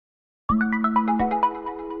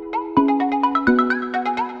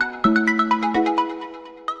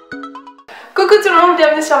Coucou tout le monde,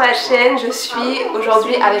 bienvenue sur ma chaîne. Je suis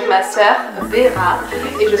aujourd'hui avec ma soeur Vera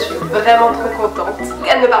et je suis vraiment trop contente.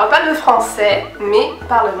 Elle ne parle pas le français mais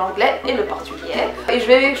parle l'anglais et le portugais. Et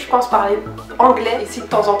je pense, parler anglais. Et si de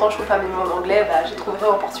temps en temps je trouve pas mes mots en anglais, bah, je les trouverai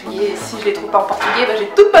en portugais. Et si je les trouve pas en portugais, bah, j'ai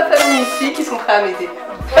toute ma famille ici qui sont prêts à m'aider.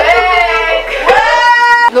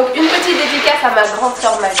 Donc une petite dédicace à ma grande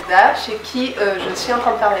soeur Magda, chez qui je suis en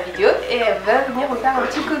train de faire la vidéo. Et elle va venir me faire un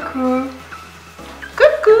petit coucou.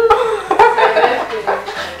 Coucou.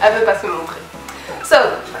 Elle veut pas se montrer. So,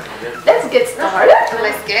 let's get started.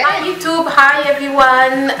 Let's get. Hi YouTube, hi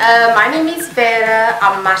everyone. My name is Vera.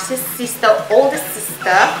 I'm Marcia's sister, oldest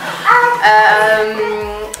sister.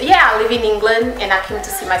 Yeah, I live in England and I came to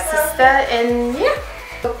see my sister and yeah.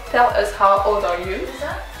 So tell us, how old are you?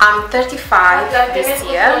 I'm 35 this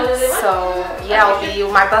year. So yeah,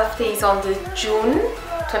 my birthday is on the June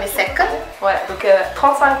 22nd. Ouais, donc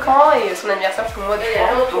 35 ans et son anniversaire c'est au mois de juin.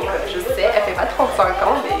 Donc je sais, elle fait pas 35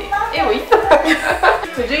 ans, mais eh oui.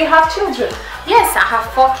 So do you have children? Yes, I have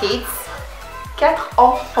 4 kids. 4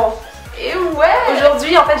 enfants. Et ouais.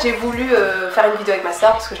 Aujourd'hui en fait j'ai voulu faire une vidéo avec ma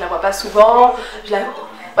soeur parce que je la vois pas souvent.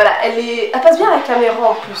 Voilà, elle passe bien à la caméra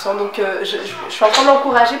en plus, hein, donc je suis en train de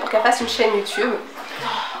l'encourager pour qu'elle fasse une chaîne YouTube.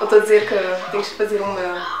 On peut dire que tem que fazer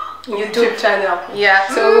uma YouTube channel. Yeah.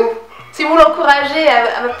 So, si vous l'encouragez,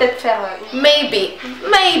 elle va peut-être faire... Maybe.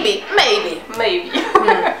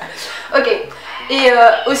 Ok. Et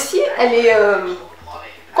aussi, elle est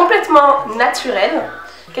complètement naturelle.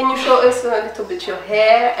 Can you show us a little bit your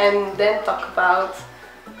hair and then talk about...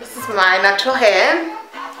 This is my natural hair.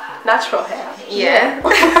 Natural hair. Yeah.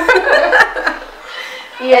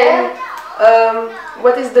 Yeah.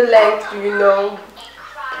 What is the length, do you know?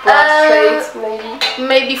 Straight, maybe?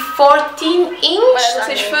 Maybe 14 inch. Voilà,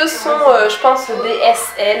 ses cheveux sont, je pense, des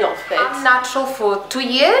SL en fait. I'm natural for 2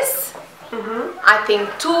 years. I think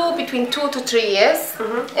between 2 to 3 years.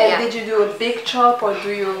 And yeah. did you do a big chop or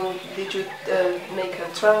did you make a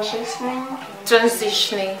transitioning?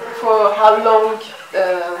 Transitioning. For how long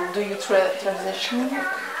do you transition?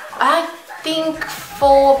 I think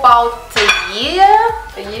for about a year.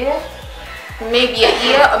 A year? Maybe a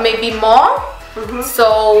year or maybe more.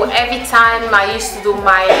 So every time I used to do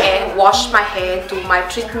my hair, wash my hair, do my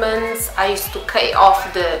treatments, I used to cut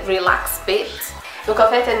off the relaxed bit. Donc en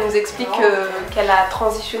fait elle nous explique qu'elle a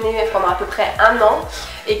transitionné pendant à peu près 1 an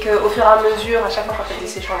et qu'au fur et à mesure, à chaque fois qu'elle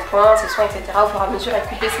faisait ses shampoings, ses soins, etc., au fur et à mesure elle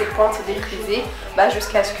coupait ses pointes, se défrisait,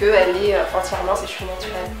 jusqu'à ce qu'elle ait entièrement ses cheveux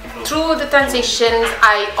naturels. Through the transitions,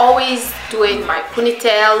 I always do it my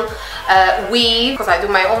ponytail, weave, because I do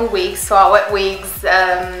my own wigs, so I wear wigs.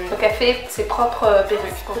 Donc elle fait ses propres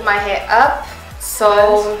perruques. Put my hair up. So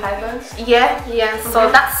high buns. Yeah. So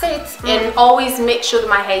that's it. And always make sure that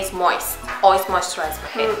my hair is moist. Always moisturize my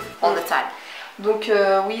hair all the time. Donc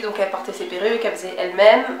oui, donc elle portait ses perruques, elle faisait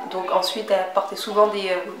elle-même. Donc ensuite elle portait souvent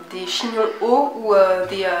des chignons hauts ou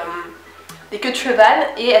des queues de cheval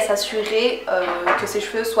et elle s'assurait que ses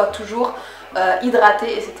cheveux soient toujours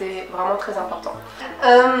hydratés et c'était vraiment très important.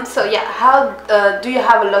 So yeah, how do you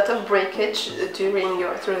have a lot of breakage during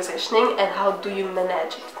your transitioning and how do you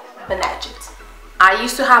manage it? I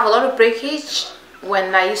used to have a lot of breakage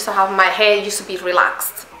when I used to have my hair used to be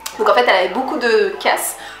relaxed. Donc en fait elle avait beaucoup de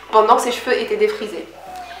casse pendant que ses cheveux étaient défrisés.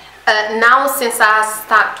 Now since I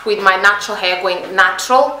start with my natural hair going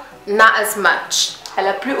natural, not as much. Elle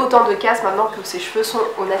a plus autant de casse maintenant que ses cheveux sont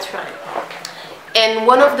au naturel. And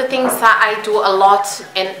one of the things that I do a lot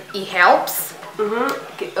and it helps.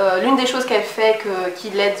 L'une des choses qu'elle fait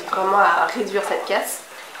qui l'aide vraiment à réduire cette casse,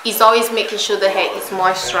 is always making sure the hair is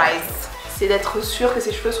moisturized. C'est d'être sûr que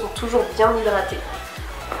ses cheveux sont toujours bien hydratés.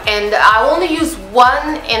 And I only use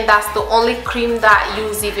one, and that's the only cream that I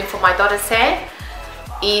use even for my daughter's hair,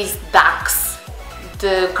 is Dax.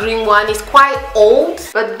 The green one is quite old.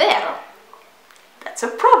 But there, that's a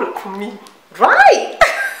problem for me. Right!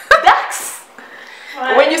 Dax!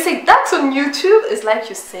 Right. When you say Dax on YouTube, it's like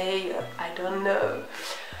you say, I don't know.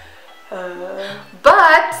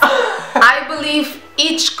 But I believe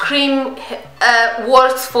each cream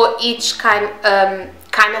works for each kind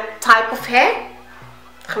of type of hair.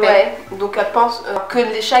 Ouais, donc elle pense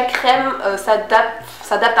que chaque crème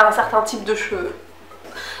s'adapte à un certain type de cheveux.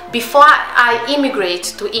 Before I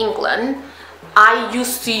immigrate to England, I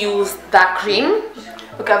used to use that cream.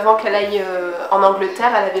 Donc avant qu'elle aille en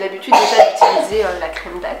Angleterre, elle avait l'habitude déjà d'utiliser la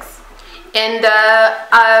crème Dax. And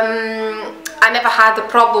I never had a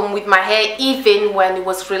problem with my hair even when it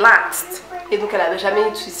was relaxed. Et donc elle n'avait jamais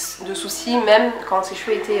eu de soucis même quand ses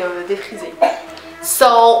cheveux étaient défrisés.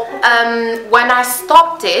 So when I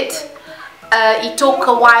stopped it, It took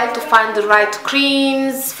a while to find the right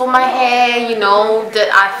creams for my hair, you know, that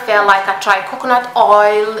I felt like I tried coconut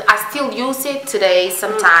oil. I still use it today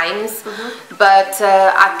sometimes, but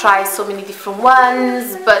I tried so many different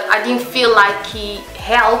ones, but I didn't feel like it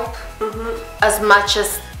helped as much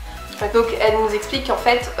as. Donc elle nous explique qu'en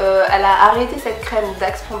fait elle a arrêté cette crème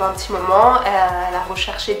d'Axe pendant un petit moment, elle a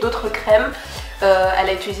recherché d'autres crèmes. Elle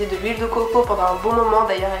a utilisé de l'huile de coco pendant un bon moment,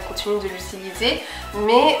 d'ailleurs elle continue de l'utiliser,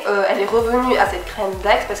 mais elle est revenue à cette crème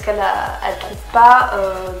d'Axe parce qu'elle ne trouve pas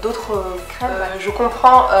d'autres crèmes. Je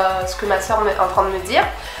comprends ce que ma soeur est en train de me dire,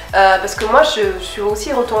 parce que moi je suis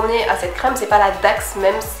aussi retournée à cette crème, c'est pas la d'Axe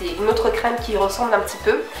même, c'est une autre crème qui ressemble un petit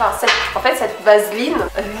peu. Enfin, en fait cette vaseline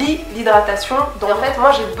lie l'hydratation, donc en fait moi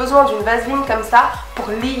j'ai besoin d'une vaseline comme ça pour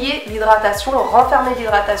lier l'hydratation, renfermer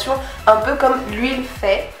l'hydratation, un peu comme l'huile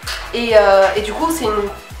fait. Et du coup c'est une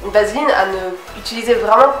vaseline à ne utiliser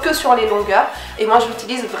vraiment que sur les longueurs, et moi je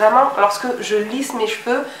l'utilise vraiment lorsque je lisse mes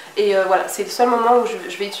cheveux, et voilà, c'est le seul moment où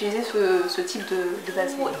je vais utiliser ce type de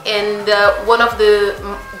vaseline. And one of the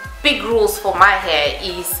big rules for my hair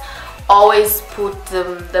is always put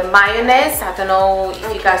the mayonnaise. I don't know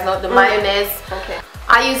if you guys know the mayonnaise. Okay.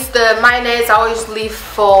 I use the mayonnaise, I always leave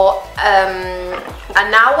for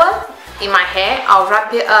an hour in my hair. I'll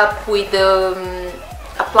wrap it up with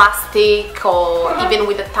a plastic or even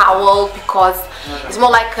with a towel because it's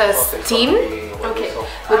more like a steam. Ok,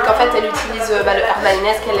 donc en fait elle utilise le air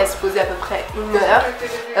mayonnaise qu'elle laisse poser à peu près 1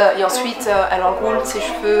 heure, et ensuite elle enroule ses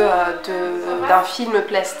cheveux d'un film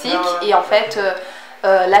plastique, et en fait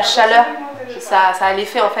la chaleur, ça a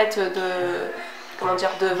l'effet en fait comment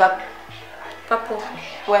dire, de vapeur.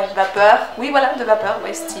 Ouais, vapeur. Oui, voilà, de vapeur,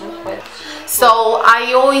 ouais, steam. Ouais. So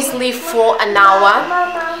I always leave for an hour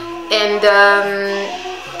and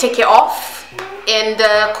take it off and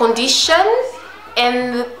condition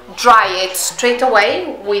and dry it straight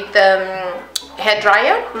away with hair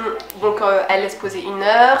dryer. Donc elle laisse poser 1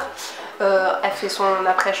 heure, elle fait son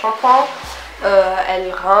après shampoing,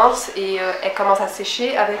 elle rince et elle commence à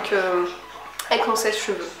sécher avec son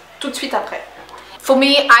sèche-cheveux tout de suite après. For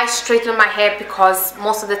me, I straighten my hair because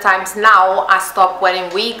most of the times now I stop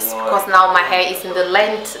wearing wigs because now my hair is in the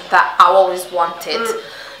length that I always wanted.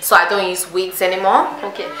 So I don't use wigs anymore.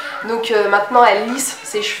 Ok, donc maintenant elle lisse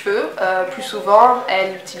ses cheveux plus souvent,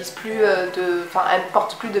 elle n'utilise plus elle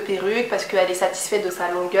porte plus de perruque parce qu'elle est satisfaite de sa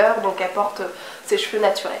longueur, donc elle porte ses cheveux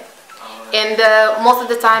naturels. And most of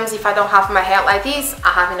the times if I don't have my hair like this,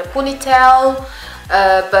 I have in a ponytail.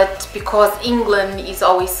 But because England is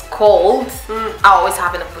always cold, I always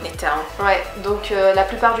have in a ponytail. Ouais, donc la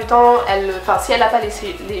plupart du temps, si elle n'a pas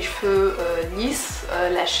les cheveux lisses,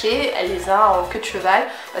 lâchés, elle les a en queue de cheval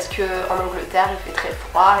parce qu'en Angleterre il fait très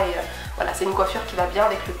froid, et voilà, c'est une coiffure qui va bien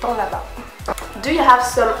avec le temps là-bas. Do you have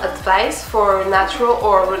some advice for natural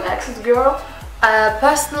or relaxed girl?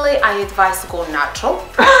 Personally, I advise to go natural,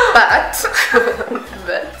 but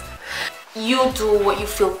you do what you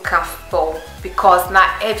feel comfortable because not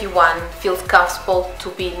everyone feels comfortable to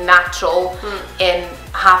be natural and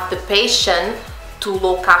have the patience to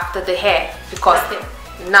look after the hair because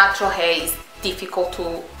natural hair is difficult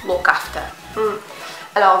to look after.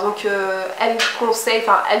 Alors donc elle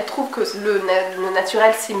trouve que le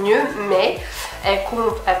naturel c'est mieux, mais elle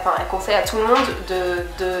conseille à tout le monde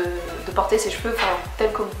de porter ses cheveux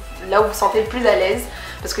tel que là où vous vous sentez le plus à l'aise,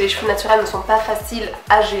 parce que les cheveux naturels ne sont pas faciles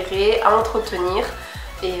à gérer, à entretenir,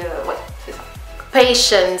 et ouais, c'est ça.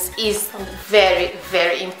 Patience is very,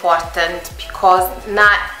 very important because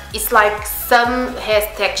it's like some hair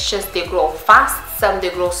textures they grow fast, some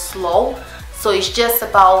they grow slow, so it's just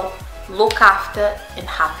about look after and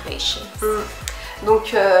have patience.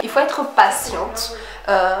 Donc il faut être patiente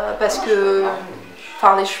parce que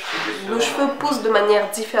nos cheveux poussent de manière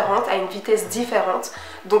différente, à une vitesse différente.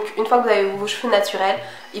 Donc une fois que vous avez vos cheveux naturels,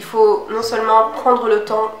 il faut non seulement prendre le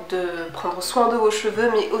temps de prendre soin de vos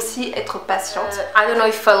cheveux, mais aussi être patiente. I don't know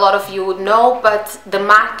if a lot of you know, but the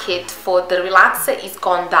market for the relaxer is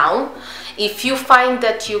gone down. If you find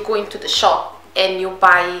that you go into the shop and you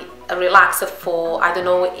buy a relaxer for, I don't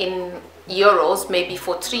know, in euros, maybe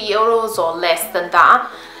for 3 euros or less than that,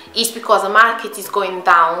 it's because the market is going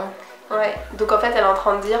down. Ouais, donc en fait elle est en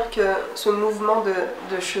train de dire que ce mouvement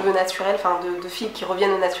de cheveux naturels, de filles qui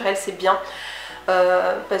reviennent au naturel, c'est bien,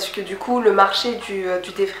 parce que du coup le marché du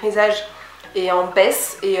défrisage est en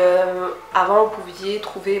baisse, et avant vous pouviez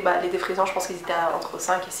trouver les défrisants, je pense qu'ils étaient entre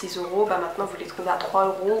 5 et 6 euros, maintenant vous les trouvez à 3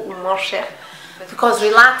 euros ou moins cher. Because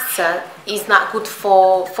relaxer is not good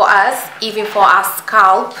for us, even for our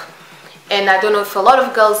scalp, and I don't know if a lot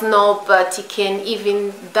of girls know, but it can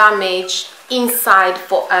even damage inside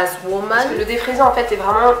for us women. Parce que le défrisant en fait est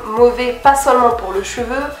vraiment mauvais, pas seulement pour le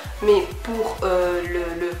cheveu, mais pour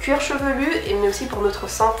le cuir chevelu, mais aussi pour notre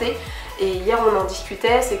santé. Et hier on en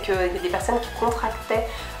discutait, c'est qu'il y a des personnes qui contractaient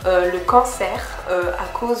le cancer à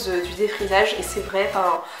cause du défrisage, et c'est vrai,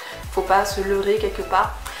 faut pas se leurrer quelque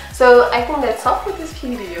part. So I think that's all for this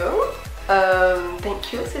video.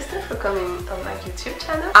 Thank you, sister, for coming on my YouTube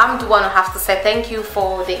channel. I'm the one who have to say thank you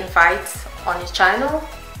for the invite on your channel.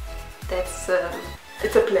 That's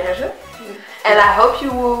it's a pleasure, and I hope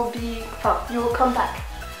you will come back.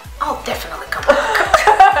 I'll definitely come back.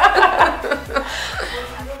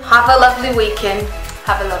 Have a lovely weekend.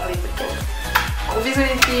 Have a lovely weekend. Gros bisous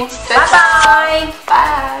les filles. Bye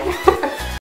bye. Bye.